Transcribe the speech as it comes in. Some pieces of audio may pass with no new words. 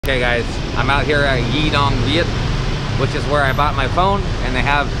Okay guys, I'm out here at Dong Viet, which is where I bought my phone, and they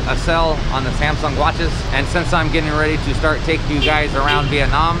have a sale on the Samsung watches. And since I'm getting ready to start taking you guys around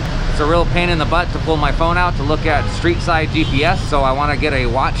Vietnam, it's a real pain in the butt to pull my phone out to look at street side GPS. So I want to get a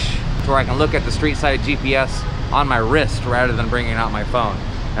watch where I can look at the street side GPS on my wrist rather than bringing out my phone.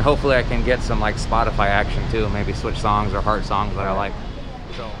 And hopefully I can get some like Spotify action too, maybe switch songs or heart songs that I like.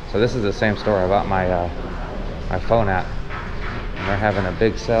 So this is the same store I bought my phone at. And they're having a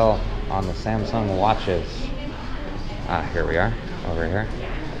big sale on the Samsung watches. Here we are, over here.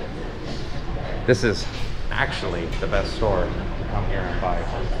 This is actually the best store to come here and buy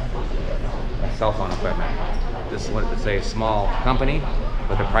cell phone equipment. This is what it's a small company,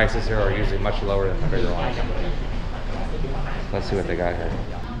 but the prices here are usually much lower than the bigger ones. Let's see what they got here.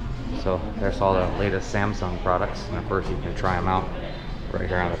 So there's all the latest Samsung products, and of course you can try them out right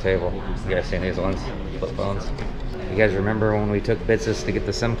here on the table. You guys seen these ones? Flip phones. You guys remember when we took Bitsis to get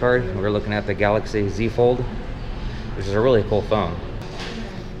the SIM card? We were looking at the Galaxy Z Fold, which is a really cool phone.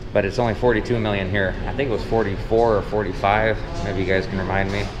 But it's only 42 million here. I think it was 44 or 45. Maybe you guys can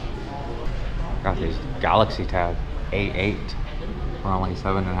remind me. Got these Galaxy Tab A8 for only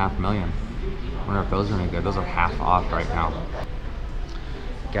 7.5 million. I wonder if those are any good. Those are half off right now.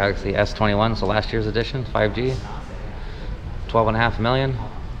 Galaxy S21, so last year's edition, 5G, 12.5 million.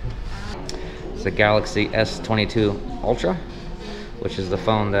 It's the Galaxy S22 Ultra, which is the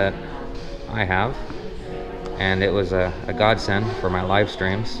phone that I have, and it was a godsend for my live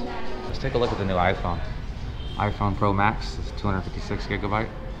streams. Let's take a look at the new iPhone. iPhone Pro Max is 256 gigabyte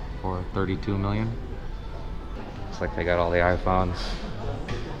for 32 million. Looks like they got all the iPhones.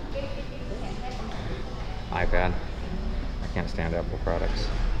 iPad. I can't stand Apple products.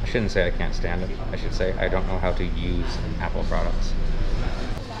 I shouldn't say I can't stand it. I should say I don't know how to use Apple products.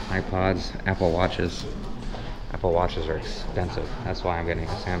 iPods, Apple Watches. Apple Watches are expensive. That's why I'm getting a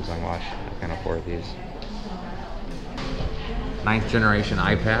Samsung watch. I can't afford these. 9th generation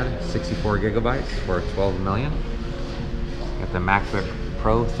iPad, 64 gigabytes for 12 million. Got the MacBook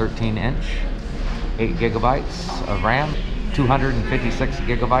Pro 13 inch, 8 gigabytes of RAM, 256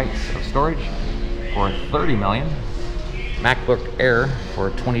 gigabytes of storage for 30 million. MacBook Air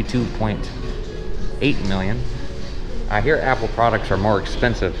for 22.8 million. I hear Apple products are more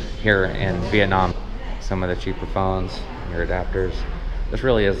expensive here in Vietnam. Some of the cheaper phones, your adapters. This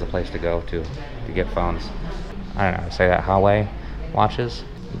really is the place to go to get phones. I don't know, say that Huawei watches.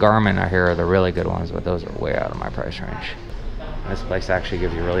 Garmin, I hear, are the really good ones, but those are way out of my price range. This place actually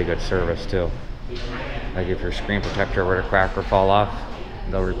gives you really good service too. Like if your screen protector were to crack or fall off,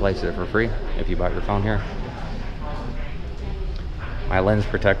 they'll replace it for free if you buy your phone here. My lens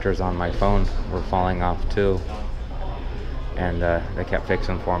protectors on my phone were falling off too, and they kept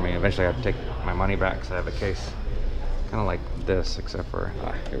fixing for me. Eventually I had to take my money back because I have a case kind of like this, except for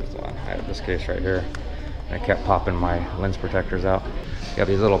here's the one. I have this case right here, and I kept popping my lens protectors out. You got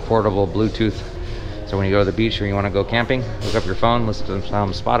these little portable Bluetooth, so when you go to the beach or you want to go camping, hook up your phone, listen to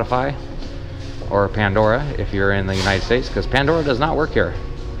some Spotify or Pandora if you're in the United States, because Pandora does not work here,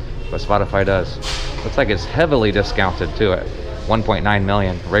 but Spotify does. Looks like it's heavily discounted too at 1.9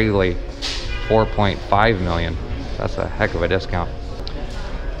 million, regularly 4.5 million. That's a heck of a discount.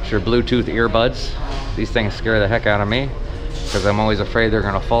 It's your Bluetooth earbuds. These things scare the heck out of me because I'm always afraid they're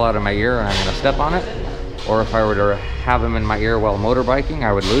gonna fall out of my ear and I'm gonna step on it. Or if I were to have them in my ear while motorbiking,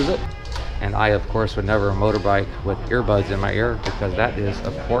 I would lose it. And I, of course, would never motorbike with earbuds in my ear because that is,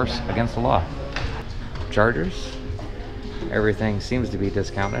 of course, against the law. Chargers. Everything seems to be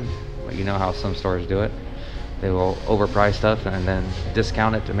discounted, but you know how some stores do it. They will overprice stuff and then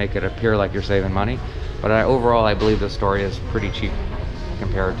discount it to make it appear like you're saving money. But overall, I believe the store is pretty cheap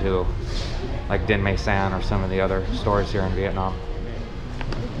compared to like Dinh Mae San or some of the other stores here in Vietnam.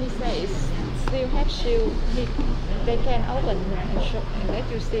 He says still have shoe. They can open and show and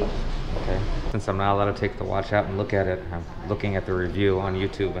let you see. Okay. Since I'm not allowed to take the watch out and look at it, I'm looking at the review on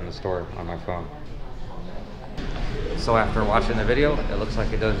YouTube in the store on my phone. So after watching the video, it looks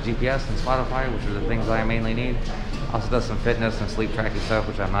like it does GPS and Spotify, which are the things I mainly need. Also does some fitness and sleep tracking stuff,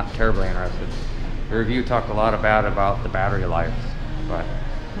 which I'm not terribly interested. The review talked a lot about the battery life, but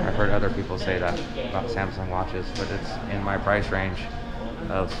I've heard other people say that about Samsung watches, but it's in my price range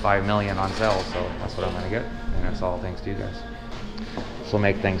of 5 million on sale, so that's what I'm gonna get, and it's all thanks to you guys. This will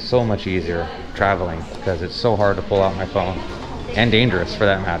make things so much easier traveling because it's so hard to pull out my phone, and dangerous for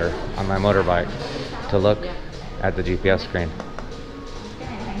that matter, on my motorbike to look at the GPS screen.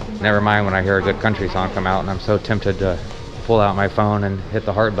 Never mind when I hear a good country song come out and I'm so tempted to pull out my phone and hit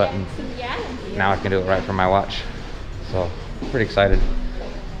the heart button. Now I can do it right from my watch. So, pretty excited.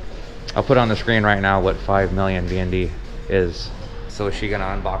 I'll put on the screen right now what 5 million VND is So is she gonna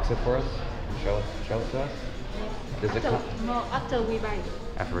unbox it for us and show it to us? Does it come No, after we buy.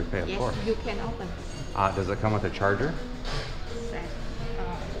 after we pay? Of Yes, course. you can open. Does it come with a charger?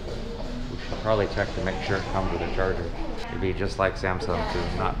 We should probably check to make sure it comes with a charger. It'd be just like Samsung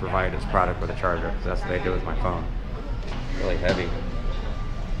to not provide its product with a charger, because that's what they do with my phone. Really heavy.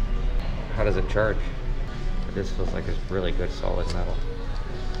 How does it charge? This feels like it's really good solid metal.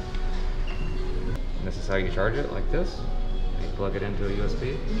 And this is how you charge it, like this? You plug it into a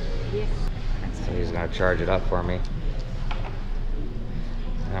USB? Yes. So he's gonna charge it up for me.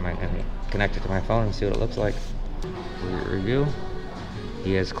 I'm gonna connect it to my phone and see what it looks like. Review.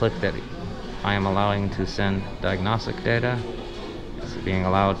 He has clicked that I am allowing to send diagnostic data. It's being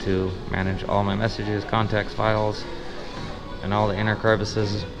allowed to manage all my messages, contacts, files, and all the inner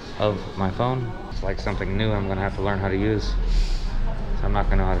crevices of my phone. It's like something new I'm gonna have to learn how to use. So I'm not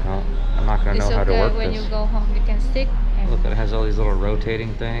gonna know how to work When this. you go home, you can stick. Look, it has all these little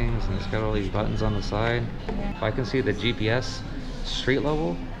rotating things, and it's got all these buttons on the side. Yeah. If I can see the GPS street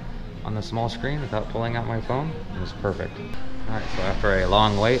level on the small screen without pulling out my phone, it's perfect. Alright, so after a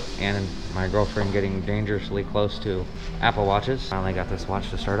long wait and my girlfriend getting dangerously close to Apple Watches, finally got this watch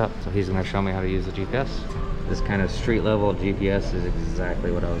to start up. So he's gonna show me how to use the GPS. This kind of street level GPS is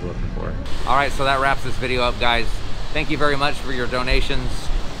exactly what I was looking for. Alright, so that wraps this video up, guys. Thank you very much for your donations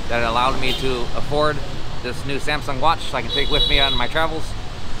that allowed me to afford this new Samsung watch so I can take with me on my travels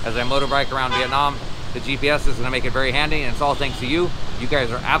as I motorbike around Vietnam. The GPS is gonna make it very handy, and it's all thanks to you. You guys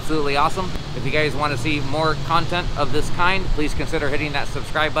are absolutely awesome. If you guys wanna see more content of this kind, please consider hitting that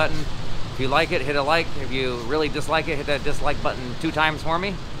subscribe button. If you like it, hit a like. If you really dislike it, hit that dislike button 2 times for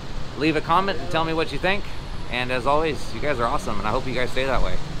me. Leave a comment and tell me what you think. And as always, you guys are awesome, and I hope you guys stay that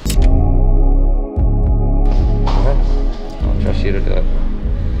way. Okay. I'll trust you to do it.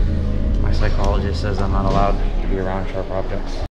 My psychologist says I'm not allowed to be around sharp objects.